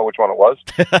 virgins. I don't know which one it was.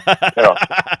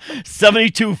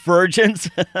 72 virgins.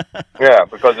 Yeah,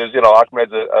 because there's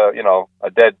Ahmed's a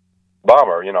dead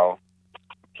bomber.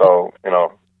 So,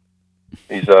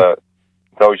 he's, so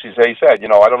he said, I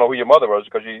don't know who your mother was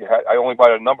because I only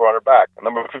bought a number on her back. A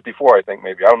number 54, I think,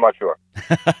 maybe. I'm not sure.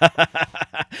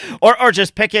 or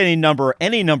just pick any number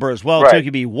as well. Right. Too. It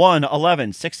could be 1,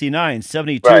 11, 69,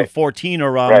 72, 14,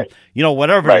 or,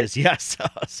 whatever it is. Yes.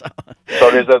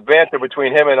 So there's a banter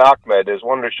between him and Ahmed. There's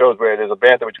one of the shows where there's a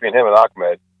banter between him and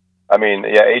Ahmed. I mean,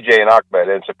 AJ and Ahmed,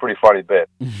 and it's a pretty funny bit,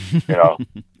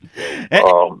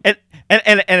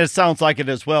 And it sounds like it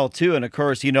as well, too. And, of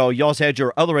course, you also had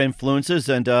your other influences,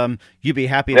 and you'd be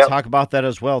happy to talk about that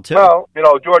as well, too. Well,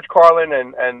 George Carlin,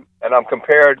 and I'm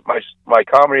compared, my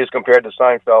comedy is compared to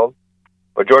Seinfeld,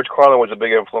 but George Carlin was a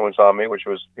big influence on me,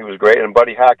 he was great. And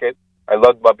Buddy Hackett, I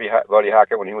loved Buddy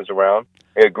Hackett when he was around.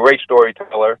 He had a great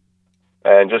storyteller,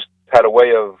 and just had a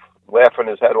way of laughing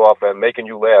his head off and making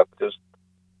you laugh.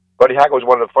 Buddy Hackett was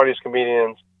one of the funniest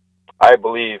comedians, I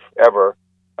believe, ever,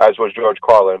 as was George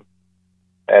Carlin.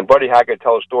 And Buddy Hackett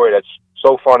tells a story that's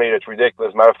so funny, that's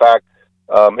ridiculous. Matter of fact,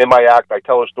 in my act, I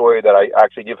tell a story that I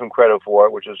actually give him credit for,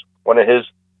 which is one of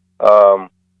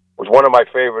my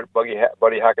favorite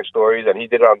Buddy Hackett stories, and he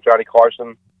did it on Johnny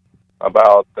Carson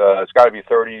about, it's got to be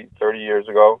 30 years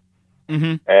ago.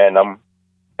 Mm-hmm.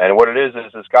 And what it is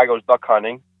this guy goes duck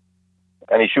hunting,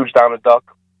 and he shoots down a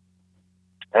duck,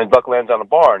 and the duck lands on a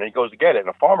barn, and he goes to get it, and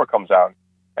a farmer comes out,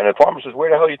 and the farmer says, where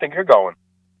the hell do you think you're going?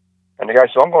 And the guy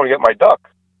says, I'm going to get my duck.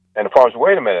 And the farmer says,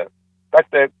 wait a minute.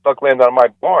 That duck landed on my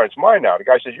barn. It's mine now. The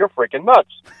guy says, you're freaking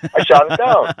nuts. I shot it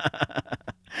down.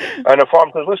 And the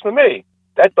farmer says, listen to me.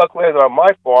 That duck landed on my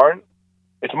barn.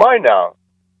 It's mine now.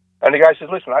 And the guy says,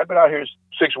 listen, I've been out here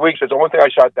 6 weeks. It's the one thing I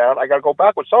shot down. I got to go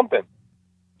back with something.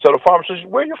 So the farmer says,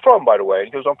 where are you from, by the way? And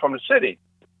he goes, I'm from the city.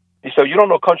 He said, you don't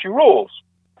know country rules.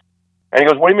 And he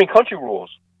goes, what do you mean country rules?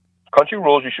 Country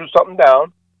rules, you shoot something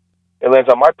down. It lands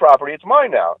on my property. It's mine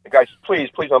now. The guy says,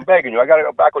 please, I'm begging you. I got to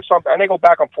go back with something. And they go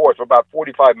back and forth for about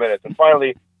 45 minutes. And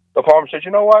finally, the farmer says, you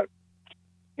know what?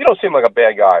 You don't seem like a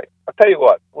bad guy. I'll tell you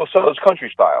what. We'll sell this country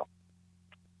style.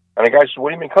 And the guy says, what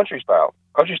do you mean country style?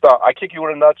 Country style, I kick you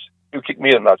in the nuts. You kick me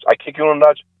in the nuts. I kick you in the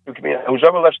nuts. You kick me in the nuts. Who's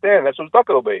ever left standing, that's whose duck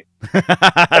it'll be. And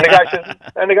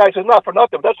the guy says, not for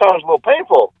nothing. But that sounds a little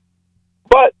painful.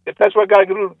 But if that's what I got to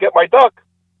do to get my duck,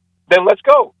 then let's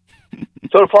go.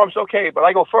 So the farmer says, okay, but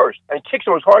I go first. And he kicks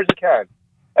him as hard as he can.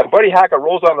 And Buddy Hackett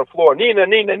rolls on the floor. Nina,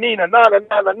 Nina, Nina, nana,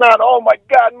 nana, nana. Oh, my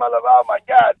God, mother, oh, my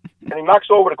God. And he knocks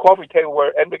over the coffee table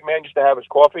where Ed McMahon used to have his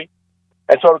coffee.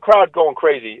 And so the crowd's going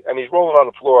crazy. And he's rolling on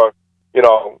the floor,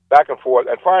 back and forth.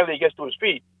 And finally he gets to his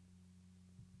feet.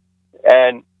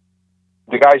 And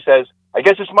the guy says, I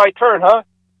guess it's my turn, huh?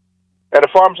 And the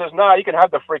farmer says, nah, you can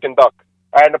have the freaking duck.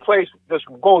 And the place just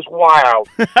goes wild.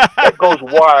 It goes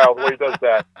wild when he does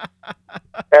that.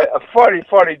 And a funny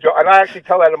joke. And I actually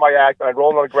tell that in my act, and I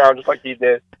roll on the ground just like he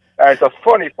did. And it's a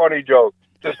funny joke.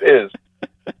 Just is.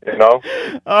 You know?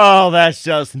 Oh, that's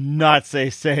just nuts, they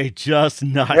say. Just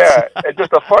nuts. Yeah, it's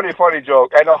just a funny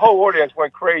joke. And the whole audience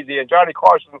went crazy, and Johnny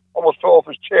Carson almost fell off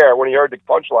his chair when he heard the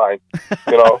punchline,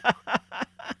 you know?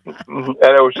 And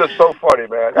it was just so funny,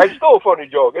 man. It's still a funny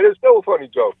joke. It is still a funny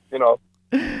joke, you know?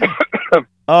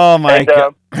 Oh, my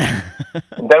God.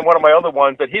 And then one of my other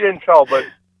ones that he didn't tell, but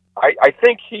I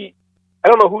think I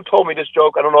don't know who told me this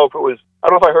joke. I don't know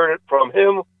if I heard it from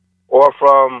him or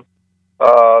from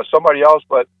somebody else,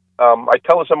 but I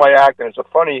tell this in my act, and it's a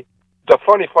funny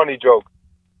joke.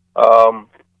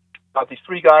 About these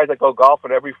three guys that go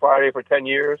golfing every Friday for 10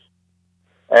 years,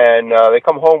 and they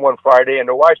come home one Friday, and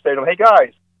their wife say to them, "Hey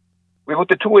guys, we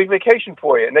booked a 2-week vacation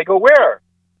for you." And they go, "Where?"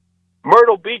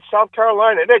 "Myrtle Beach, South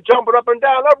Carolina." And they're jumping up and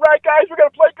down. "All right, guys, we're going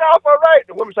to play golf, all right." And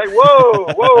the women say,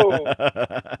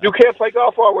 whoa, you can't play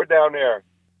golf while we're down there.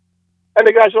 And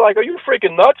the guys are like, "Are you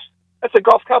freaking nuts? That's the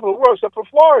golf capital of the world, except for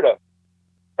Florida."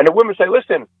 And the women say,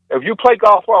 "Listen, if you play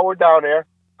golf while we're down there,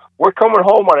 we're coming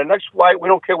home on the next flight. We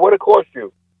don't care what it costs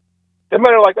you." The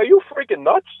men are like, "Are you freaking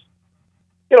nuts?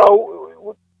 You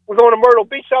know, we're going to Myrtle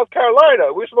Beach, South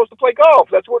Carolina. We're supposed to play golf.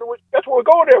 That's what we're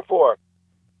going there for."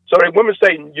 So the women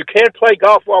say, "You can't play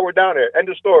golf while we're down there." End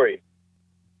of story.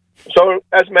 So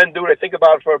as men do, they think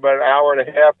about it for about an hour and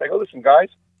a half. They go, "Listen, guys,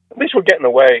 at least we're getting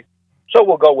away, so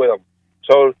we'll go with them."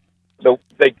 So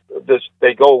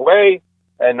they go away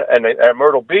and at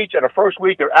Myrtle Beach. And the first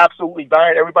week, they're absolutely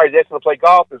dying. Everybody's asking to play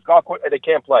golf. There's golf course, and they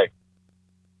can't play.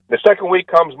 The second week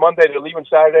comes Monday. They're leaving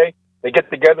Saturday. They get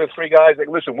together, three guys. They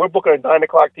listen, "We're booking a 9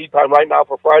 o'clock tee time right now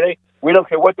for Friday. We don't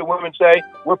care what the women say.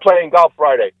 We're playing golf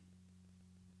Friday."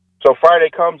 So Friday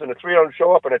comes, and the three of them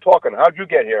show up, and they're talking. "How'd you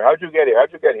get here? How'd you get here?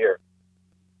 How'd you get here?"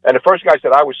 And the first guy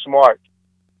said, "I was smart.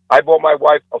 I bought my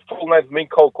wife a full-length mink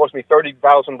coat. Cost me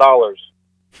 $30,000.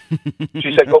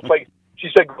 She said, go play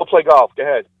golf. Go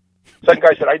ahead." Second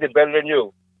guy said, "I did better than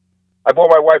you. I bought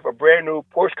my wife a brand-new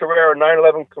Porsche Carrera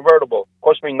 911 convertible.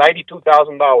 Cost me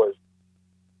 $92,000.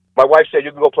 My wife said,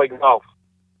 you can go play golf."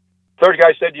 Third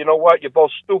guy said, "You know what? You're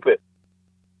both stupid."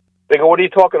 They go, "What are you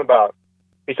talking about?"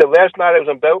 He said, "Last night I was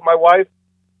in bed with my wife.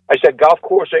 I said, golf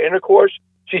course or intercourse?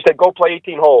 She said, go play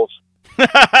 18 holes."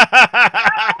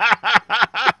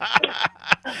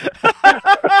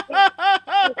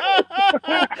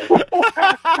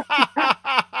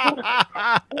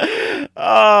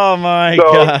 Oh, my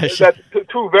gosh. That's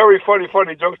two very funny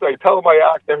jokes. I tell them I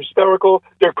act. They're hysterical.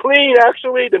 They're clean,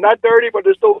 actually. They're not dirty, but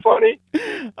they're still funny.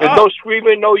 There's no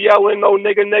screaming, no yelling, no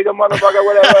nigga, motherfucker,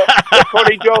 whatever. They're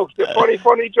funny jokes. They're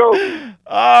funny jokes.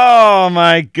 Oh,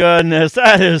 my goodness.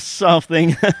 That is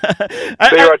something.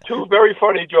 There are two very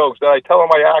funny jokes that I tell them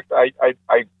I act.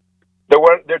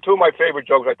 They're two of my favorite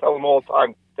jokes. I tell them all the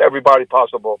time to everybody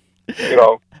possible, you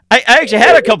know. I actually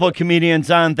had a couple of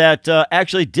comedians on that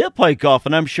actually did play golf,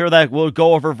 and I'm sure that will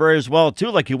go over very as well, too.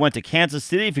 Like you went to Kansas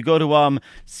City. If you go to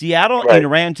Seattle and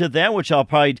ran into them, which I'll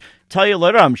probably tell you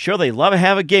later, I'm sure they love to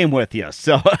have a game with you.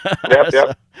 So,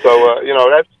 Yep. So, you know,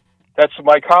 that's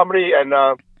my comedy. And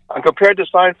compared to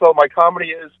Seinfeld, my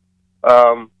comedy is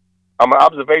I'm an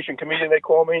observation comedian, they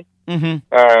call me. Mm-hmm.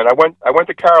 And I went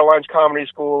to Caroline's Comedy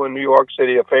School in New York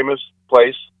City, a famous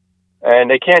place.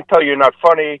 And they can't tell you're not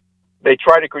funny. They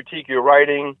try to critique your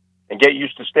writing and get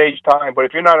used to stage time. But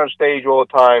if you're not on stage all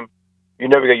the time, you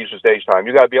never get used to stage time.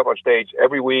 You got to be up on stage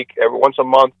every week, once a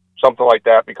month, something like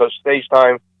that. Because stage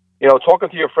time, you know, talking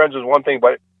to your friends is one thing,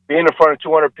 but being in front of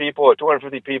 200 people or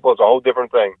 250 people is a whole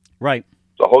different thing. Right.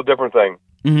 It's a whole different thing,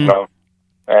 mm-hmm. You know.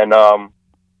 And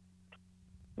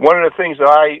one of the things that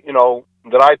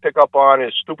I pick up on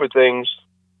is stupid things.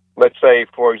 Let's say,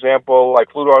 for example, I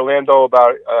flew to Orlando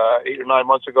about 8 or 9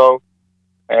 months ago.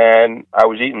 And I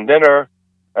was eating dinner,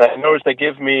 and I noticed they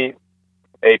give me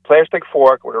a plastic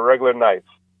fork with a regular knife.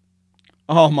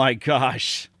 Oh, my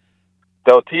gosh.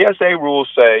 The TSA rules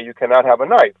say you cannot have a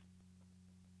knife.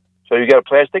 So you get a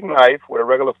plastic knife with a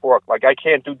regular fork. Like, I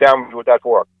can't do damage with that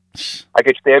fork. I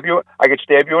could stab you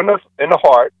in the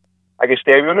heart. I could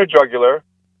stab you in the jugular.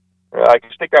 I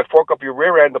could stick that fork up your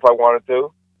rear end if I wanted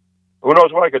to. Who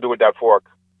knows what I could do with that fork?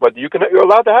 But you're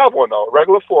allowed to have one, though, a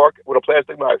regular fork with a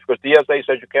plastic knife, because DSA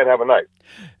says you can't have a knife.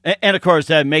 And, of course,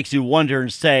 that makes you wonder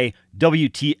and say,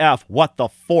 WTF, what the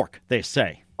fork, they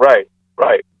say. Right.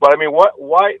 But, I mean,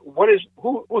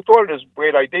 who thought of this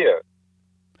great idea?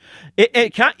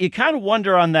 You kind of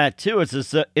wonder on that, too. It's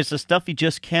the stuff you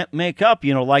just can't make up,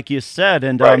 you know, like you said.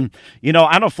 And, right. You know,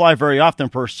 I don't fly very often,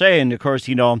 per se, and, of course,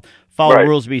 you know, follow the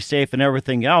rules to be safe and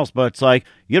everything else, but it's like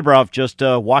you'd rather just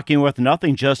walking with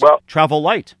nothing, just travel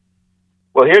light.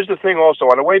 Well, here's the thing also.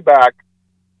 On the way back,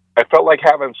 I felt like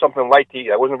having something light to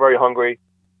eat. I wasn't very hungry.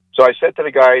 So I said to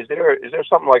the guy, "Is there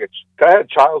something like can I have a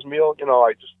child's meal? You know,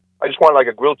 I just want like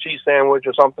a grilled cheese sandwich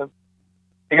or something."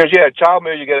 He goes, "Yeah, a child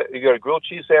meal. You get a grilled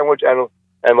cheese sandwich and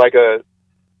like a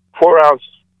 4-ounce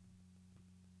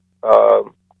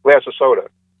glass of soda."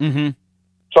 Mm-hmm.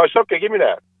 So I said, "Okay, give me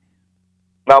that."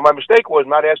 Now my mistake was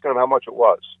not asking him how much it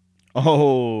was.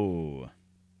 Oh.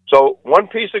 So one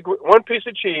piece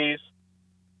of cheese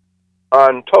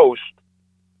on toast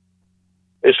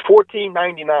is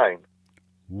 $14.99.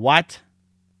 What?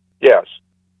 Yes.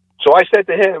 So I said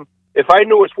to him, if I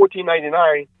knew it was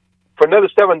 $14.99, for another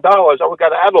 $7, I would have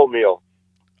got an adult meal.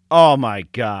 Oh my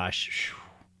gosh!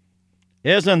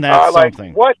 Isn't that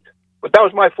something? Like, what? But that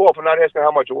was my fault for not asking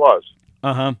how much it was.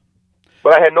 Uh-huh.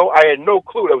 But I had no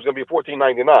clue that it was going to be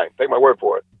 $14.99. Take my word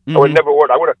for it. Mm-hmm. I would never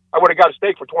order. I would have got a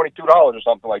steak for $22 or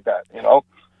something like that. You know,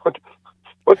 what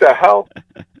the hell?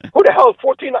 Who the hell is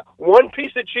one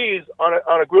piece of cheese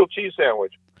on a grilled cheese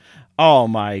sandwich? Oh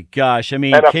my gosh! I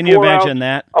mean, can you imagine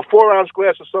that? A 4-ounce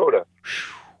glass of soda.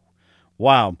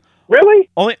 Wow. Really?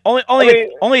 Only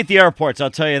at the airports.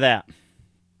 I'll tell you that.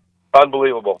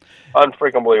 Unbelievable.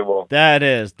 Unfreaking believable. That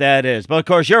is. But of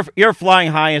course, you're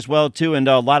flying high as well too, and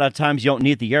a lot of times you don't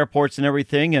need the airports and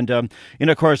everything, and of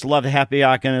course, love the happy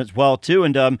hour as well too,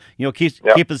 and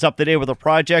keep us up to date with the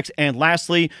projects. And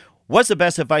lastly, what's the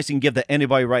best advice you can give to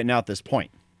anybody right now at this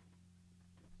point?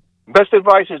 Best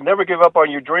advice is never give up on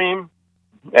your dream,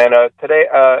 and today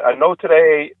a no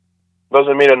today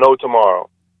doesn't mean a no tomorrow.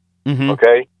 Mm-hmm.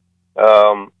 Okay,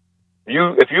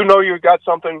 if you know you got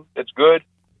something that's good,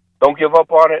 don't give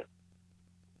up on it.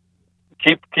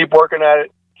 Keep working at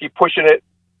it. Keep pushing it.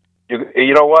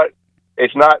 You know what?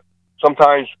 It's not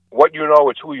sometimes what you know;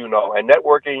 it's who you know. And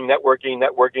networking.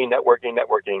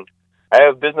 I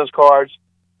have business cards,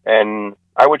 and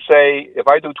I would say if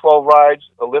I do 12 rides,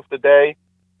 a lift a day,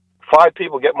 5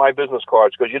 people get my business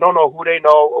cards because you don't know who they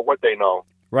know or what they know.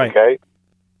 Right. Okay.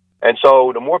 And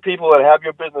so the more people that have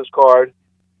your business card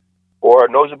or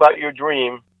knows about your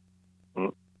dream,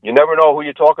 you never know who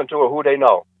you're talking to or who they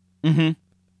know. Mm-hmm.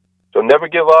 So never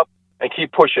give up and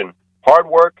keep pushing. Hard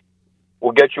work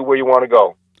will get you where you want to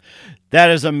go. That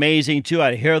is amazing, too.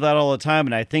 I hear that all the time,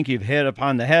 and I think you've hit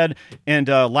upon the head. And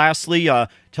lastly,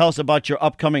 tell us about your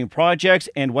upcoming projects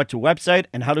and what's your website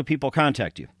and how do people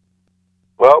contact you?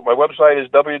 Well, my website is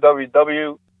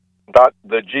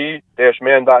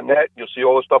www.theg-man.net. You'll see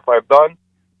all the stuff I've done.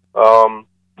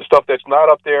 The stuff that's not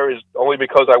up there is only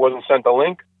because I wasn't sent a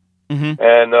link. Mm-hmm.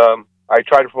 And I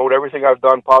try to promote everything I've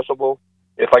done possible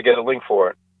if I get a link for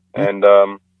it. Mm-hmm. And,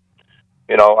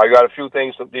 I got a few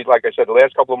things. Like I said, the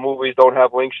last couple of movies don't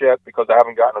have links yet because I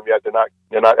haven't gotten them yet. They're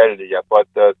not edited yet. But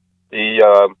the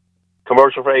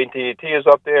commercial for AT&T is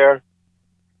up there.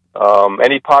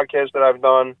 Any podcast that I've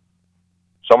done,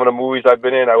 some of the movies I've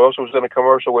been in. I also was in a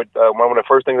commercial with one of the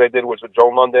first things I did was with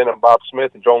Joan London and Bob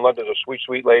Smith. And Joan London's a sweet,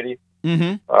 sweet lady.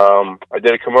 Mm-hmm. I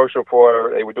did a commercial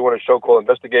they were doing a show called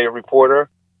Investigative Reporter.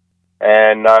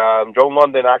 And Joan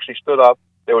London actually stood up.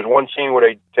 There was one scene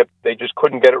where they just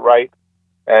couldn't get it right.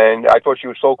 And I thought she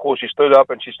was so cool. She stood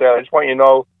up and she said, "I just want you to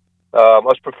know,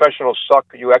 us professionals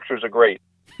suck. You extras are great."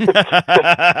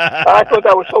 I thought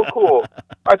that was so cool.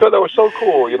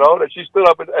 That she stood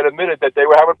up and admitted that they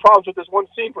were having problems with this one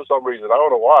scene for some reason. I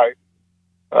don't know why.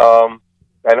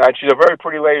 And she's a very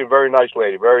pretty lady, very nice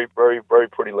lady, very, very, very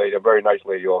pretty lady, a very nice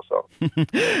lady also.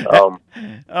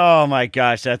 Oh my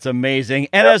gosh, that's amazing!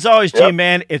 And as always,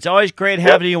 G-Man, it's always great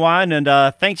having you on. And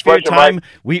thanks for your time.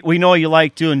 Mike. We know you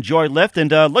like to enjoy Lyft,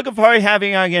 and looking forward to having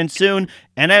you on again soon.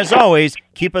 And as always,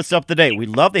 keep us up to date. We'd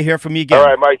love to hear from you again. All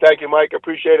right, Mike. Thank you, Mike.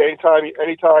 Appreciate it.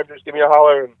 Anytime, just give me a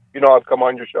holler, and I'll come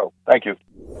on your show. Thank you.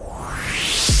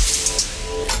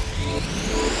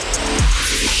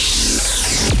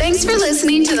 Thanks for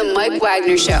listening to The Mike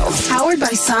Wagner Show, powered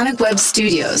by Sonic Web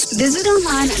Studios. Visit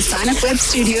online at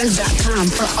sonicwebstudios.com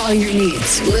for all your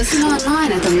needs. Listen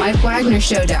online at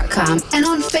themikewagnershow.com and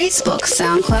on Facebook,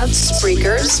 SoundCloud,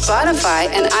 Spreaker, Spotify,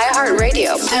 and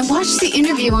iHeartRadio. And watch the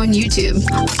interview on YouTube.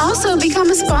 Also, become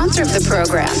a sponsor of the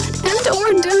program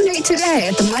or donate today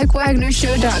at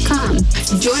themikewagnershow.com.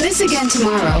 Join us again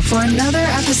tomorrow for another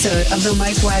episode of The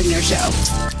Mike Wagner Show.